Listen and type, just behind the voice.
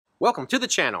Welcome to the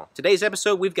channel. Today's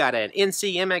episode, we've got an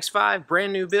NC MX5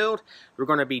 brand new build. We're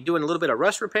going to be doing a little bit of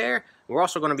rust repair. We're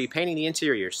also going to be painting the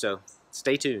interior, so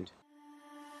stay tuned.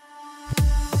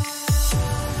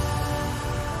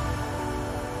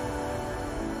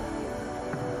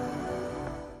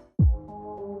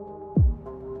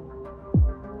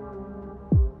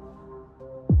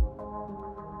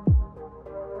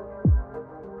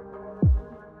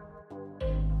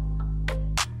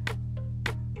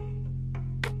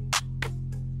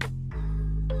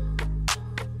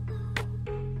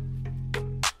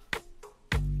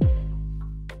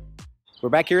 We're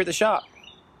back here at the shop.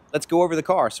 Let's go over the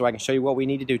car so I can show you what we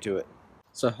need to do to it.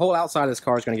 So the whole outside of this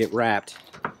car is going to get wrapped,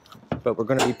 but we're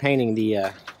going to be painting the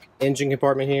engine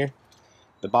compartment here,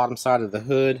 the bottom side of the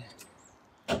hood.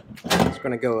 It's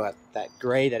going to go that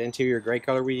gray, that interior gray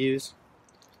color we use,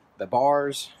 the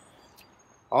bars,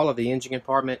 all of the engine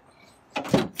compartment.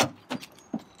 We're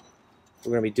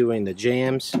going to be doing the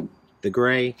jambs, the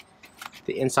gray,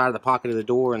 the inside of the pocket of the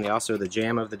door, and also the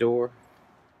jamb of the door.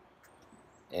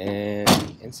 And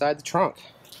inside the trunk,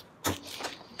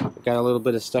 we've got a little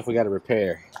bit of stuff we got to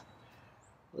repair.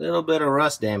 A little bit of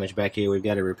rust damage back here we've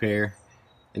got to repair,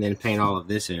 and then paint all of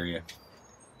this area.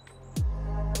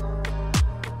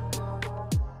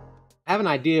 I have an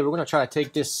idea. We're going to try to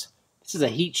take this is a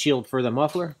heat shield for the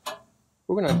muffler.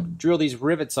 We're going to drill these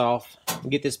rivets off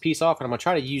and get this piece off, and I'm going to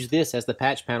try to use this as the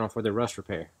patch panel for the rust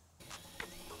repair.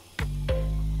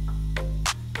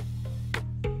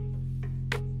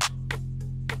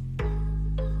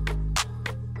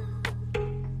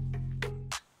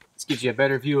 Gives you a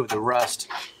better view of the rust.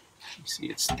 You see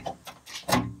it's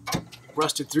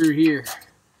rusted through here.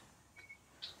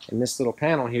 And this little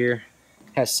panel here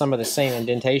has some of the same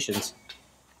indentations.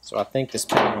 So I think this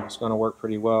panel is going to work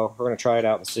pretty well. We're going to try it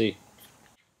out and see.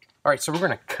 Alright, so we're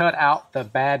going to cut out the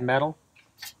bad metal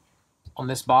on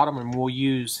this bottom, and we'll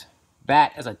use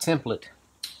that as a template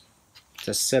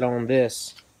to sit on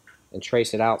this and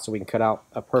trace it out so we can cut out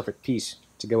a perfect piece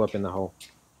to go up in the hole.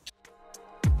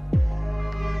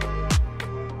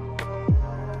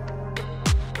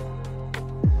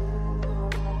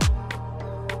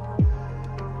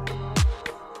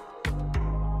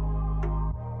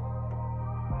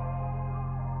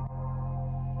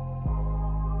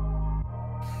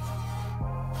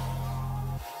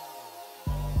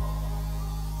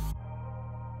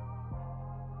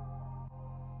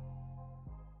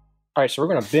 Alright, so we're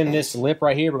going to bend this lip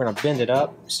right here. We're going to bend it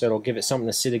up so it'll give it something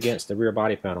to sit against the rear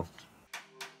body panel.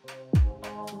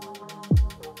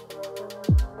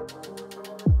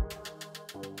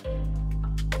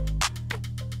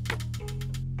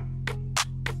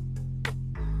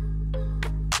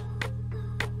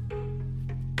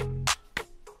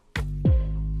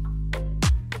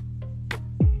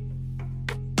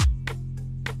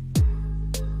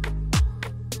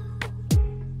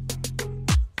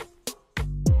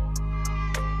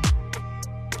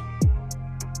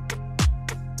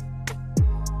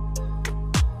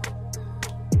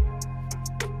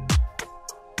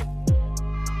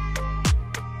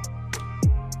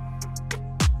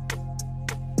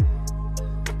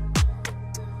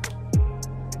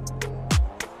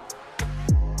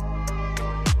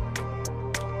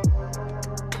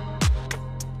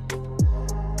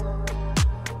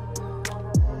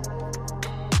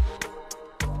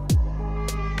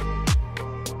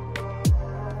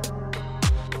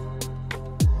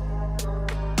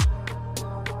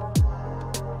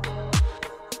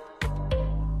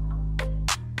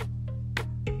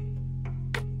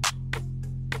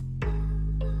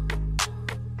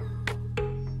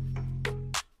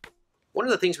 One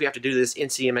of the things we have to do to this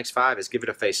NC MX5 is give it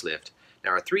a facelift.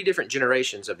 There are 3 different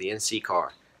generations of the NC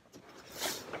car.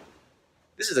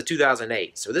 This is a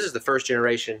 2008, so this is the first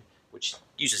generation, which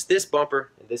uses this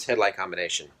bumper and this headlight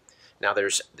combination. Now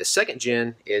there's the second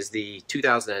gen is the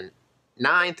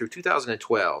 2009 through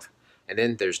 2012, and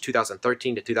then there's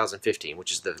 2013 to 2015,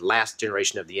 which is the last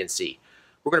generation of the NC.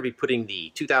 We're going to be putting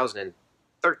the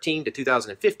 2013 to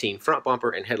 2015 front bumper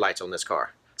and headlights on this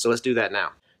car. So let's do that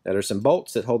now. Now there's some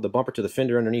bolts that hold the bumper to the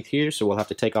fender underneath here, so we'll have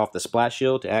to take off the splash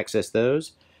shield to access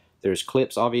those. There's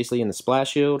clips obviously in the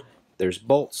splash shield. There's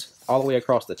bolts all the way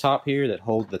across the top here that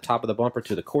hold the top of the bumper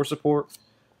to the core support.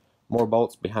 More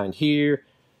bolts behind here.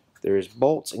 There's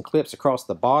bolts and clips across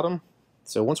the bottom.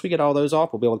 So once we get all those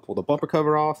off, we'll be able to pull the bumper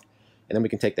cover off, and then we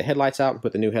can take the headlights out and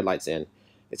put the new headlights in.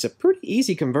 It's a pretty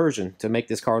easy conversion to make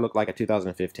this car look like a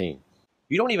 2015.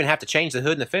 You don't even have to change the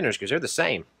hood and the fenders because they're the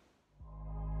same.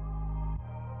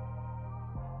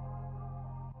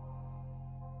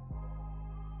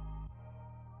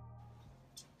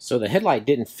 So the headlight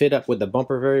didn't fit up with the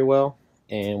bumper very well,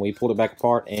 and we pulled it back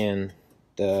apart and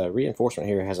the reinforcement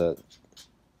here has a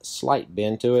slight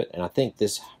bend to it, and I think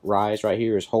this rise right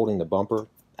here is holding the bumper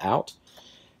out.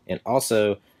 And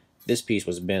also this piece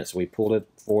was bent, so we pulled it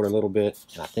forward a little bit,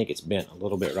 and I think it's bent a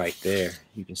little bit right there.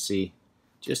 You can see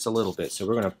just a little bit. So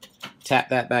we're going to tap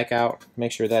that back out,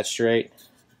 make sure that's straight.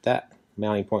 That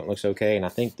mounting point looks okay, and I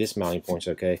think this mounting point's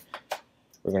okay.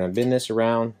 We're going to bend this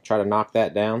around, try to knock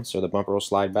that down so the bumper will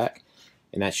slide back,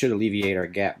 and that should alleviate our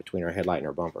gap between our headlight and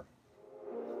our bumper.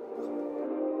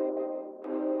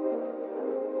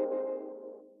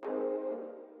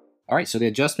 Alright, so the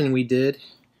adjustment we did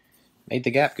made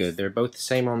the gap good. They're both the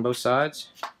same on both sides,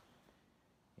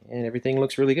 and everything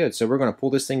looks really good. So we're going to pull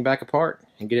this thing back apart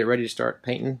and get it ready to start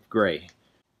painting gray.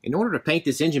 In order to paint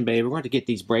this engine bay, we're going to get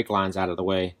these brake lines out of the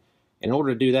way. In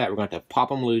order to do that, we're going to have to pop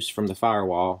them loose from the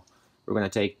firewall. We're going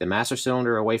to take the master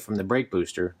cylinder away from the brake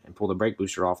booster and pull the brake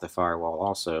booster off the firewall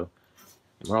also.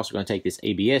 And we're also going to take this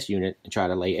ABS unit and try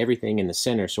to lay everything in the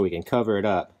center so we can cover it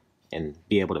up and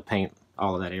be able to paint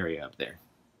all of that area up there.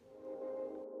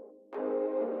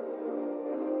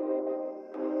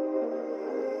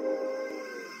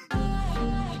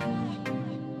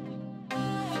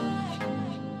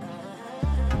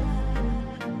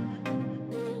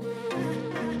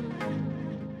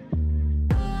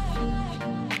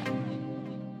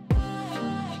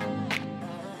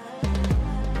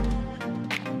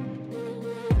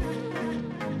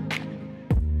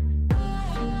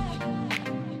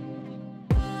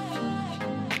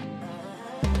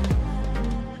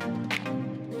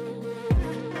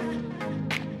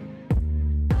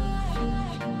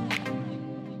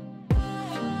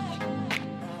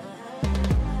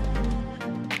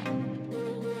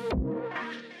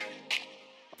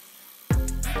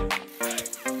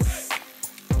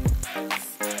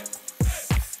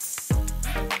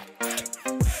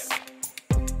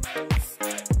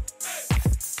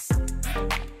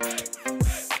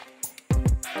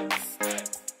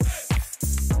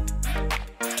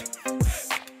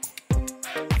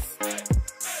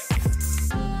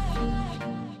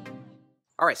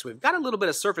 Alright, so we've got a little bit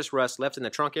of surface rust left in the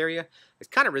trunk area. It's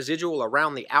kind of residual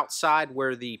around the outside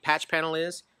where the patch panel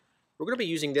is. We're going to be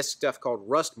using this stuff called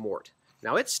rust mort.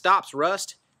 Now it stops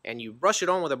rust, and you brush it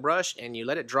on with a brush and you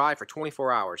let it dry for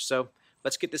 24 hours. So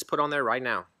let's get this put on there right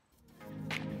now.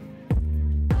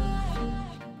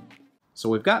 So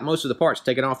we've got most of the parts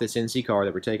taken off this NC car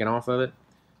that we're taking off of it.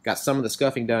 Got some of the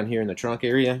scuffing done here in the trunk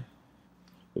area.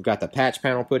 We've got the patch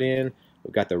panel put in.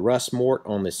 We've got the rust mort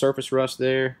on the surface rust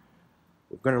there.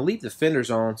 We're going to leave the fenders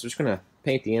on, so we're just going to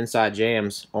paint the inside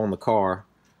jams on the car.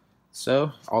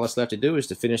 So all that's left to do is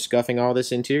to finish scuffing all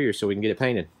this interior so we can get it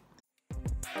painted.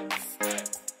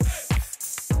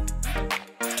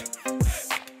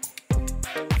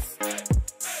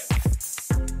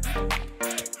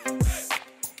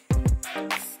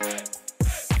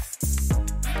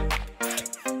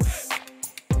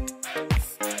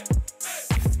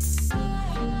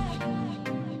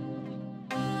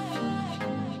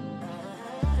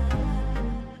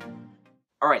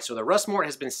 Alright, so the rust mort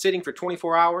has been sitting for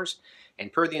 24 hours,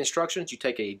 and per the instructions, you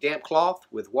take a damp cloth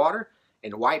with water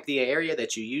and wipe the area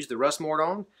that you used the rust mort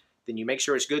on. Then you make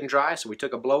sure it's good and dry, so we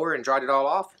took a blower and dried it all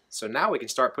off. So now we can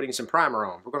start putting some primer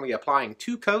on. We're going to be applying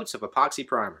 2 coats of epoxy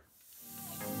primer.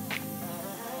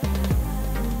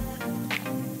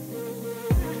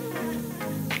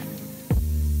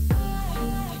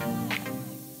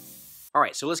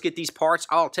 Alright, so let's get these parts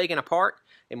all taken apart,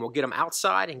 and we'll get them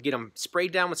outside and get them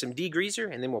sprayed down with some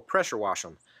degreaser, and then we'll pressure wash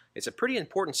them. It's a pretty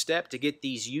important step to get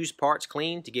these used parts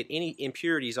clean, to get any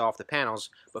impurities off the panels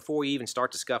before we even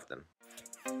start to scuff them.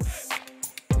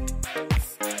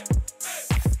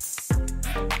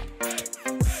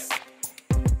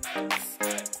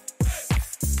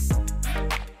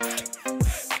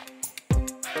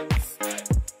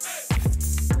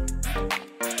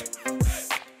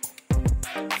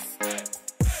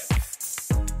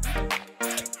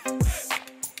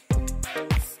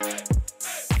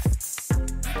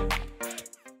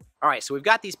 Alright, so we've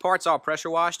got these parts all pressure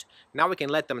washed. Now we can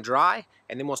let them dry,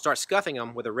 and then we'll start scuffing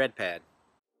them with a red pad.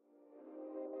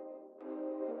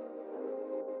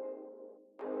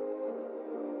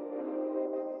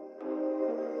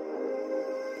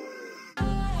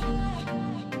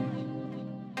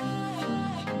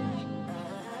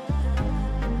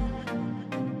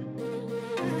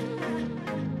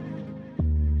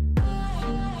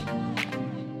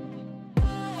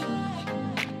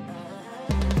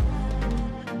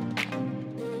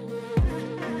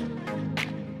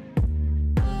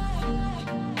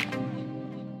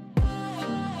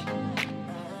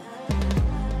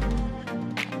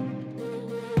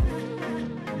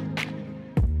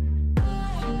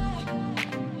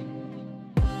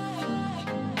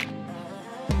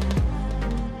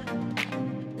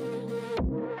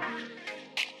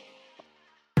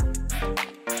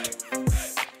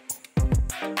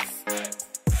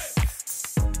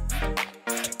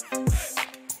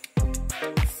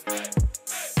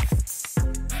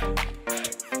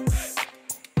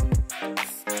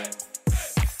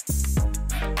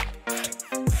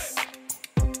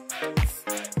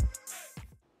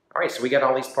 so we got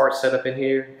all these parts set up in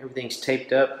here. Everything's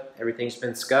taped up. Everything's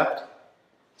been scuffed.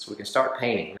 So we can start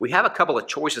painting. We have a couple of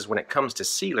choices when it comes to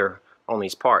sealer on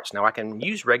these parts. Now I can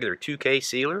use regular 2K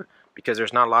sealer because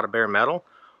there's not a lot of bare metal,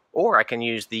 or I can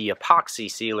use the epoxy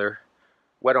sealer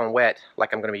wet on wet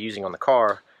like I'm going to be using on the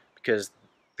car, because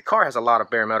the car has a lot of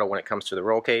bare metal when it comes to the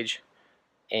roll cage,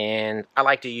 and I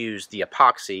like to use the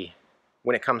epoxy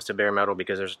when it comes to bare metal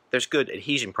because there's good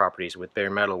adhesion properties with bare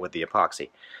metal with the epoxy.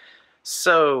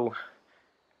 So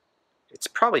it's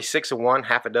probably 6 of one,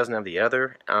 half a dozen of the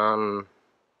other.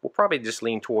 We'll probably just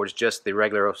lean towards just the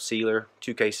regular sealer,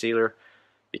 2K sealer,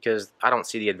 because I don't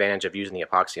see the advantage of using the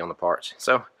epoxy on the parts.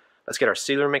 So let's get our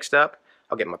sealer mixed up.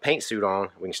 I'll get my paint suit on.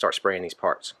 We can start spraying these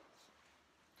parts.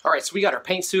 Alright, so we got our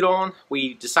paint suit on.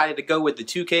 We decided to go with the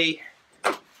 2K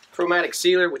chromatic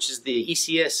sealer, which is the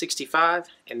ECS 65,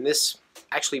 and this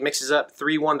actually mixes up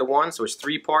 3 1-to-1, so it's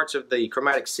 3 parts of the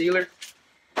chromatic sealer,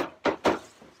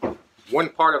 1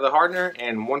 part of the hardener,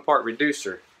 and 1 part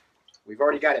reducer. We've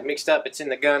already got it mixed up. It's in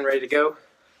the gun, ready to go.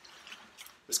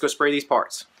 Let's go spray these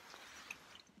parts.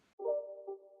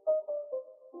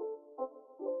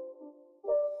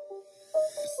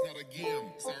 It's not a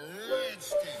game, it's a rage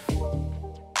thing.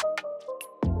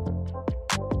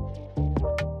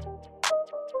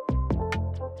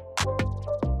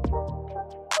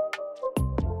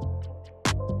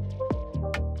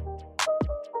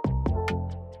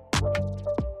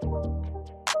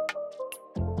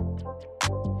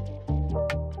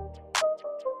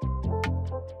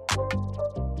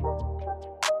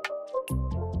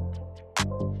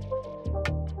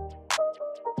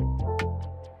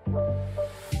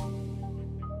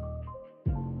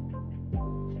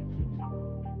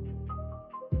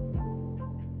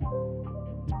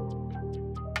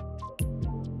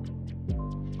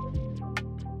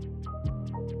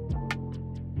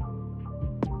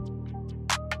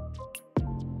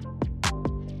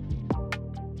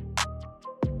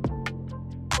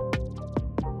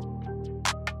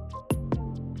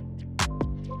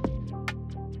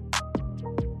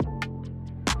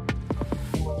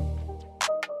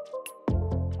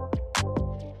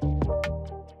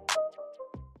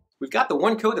 We've got the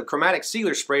 1 coat of chromatic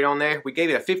sealer sprayed on there. We gave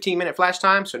it a 15-minute flash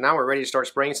time, so now we're ready to start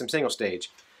spraying some single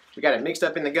stage. We got it mixed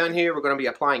up in the gun here. We're going to be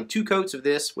applying 2 coats of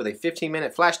this with a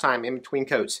 15-minute flash time in between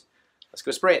coats. Let's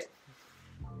go spray it.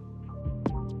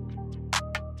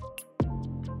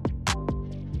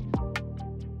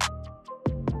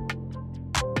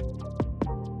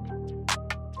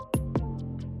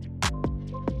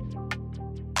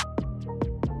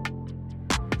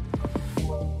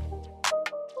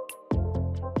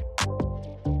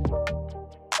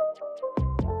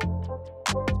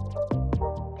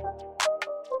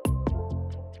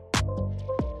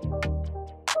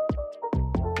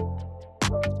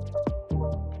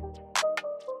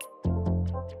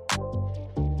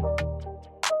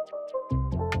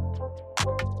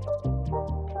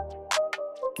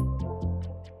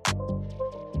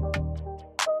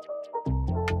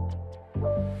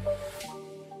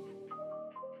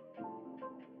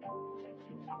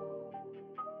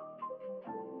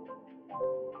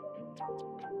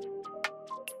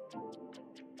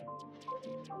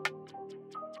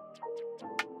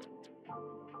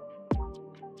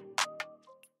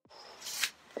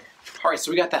 Alright,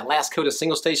 so we got that last coat of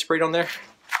single stage sprayed on there.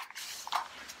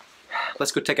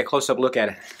 Let's go take a close-up look at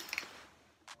it.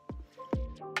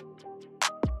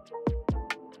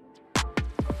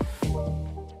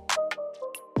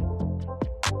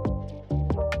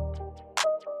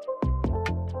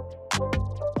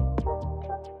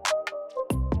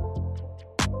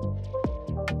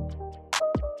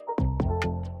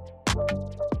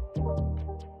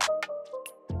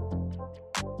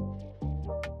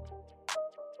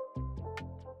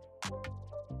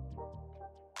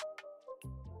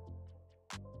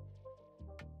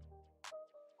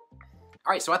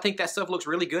 Alright, so I think that stuff looks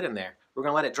really good in there. We're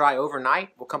going to let it dry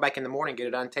overnight. We'll come back in the morning, get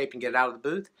it untaped, and get it out of the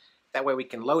booth. That way we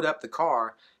can load up the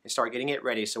car and start getting it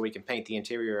ready so we can paint the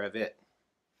interior of it.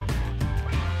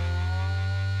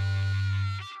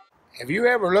 Have you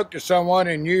ever looked at someone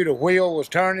and knew the wheel was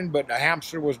turning but the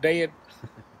hamster was dead?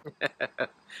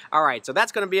 Alright, so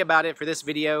that's going to be about it for this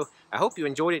video. I hope you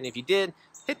enjoyed it, and if you did,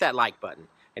 hit that like button.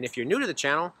 And if you're new to the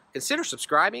channel, consider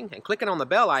subscribing and clicking on the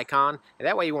bell icon, and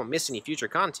that way you won't miss any future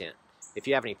content. If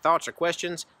you have any thoughts or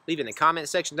questions, leave it in the comment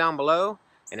section down below.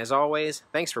 And as always,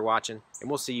 thanks for watching, and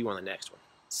we'll see you on the next one.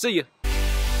 See ya!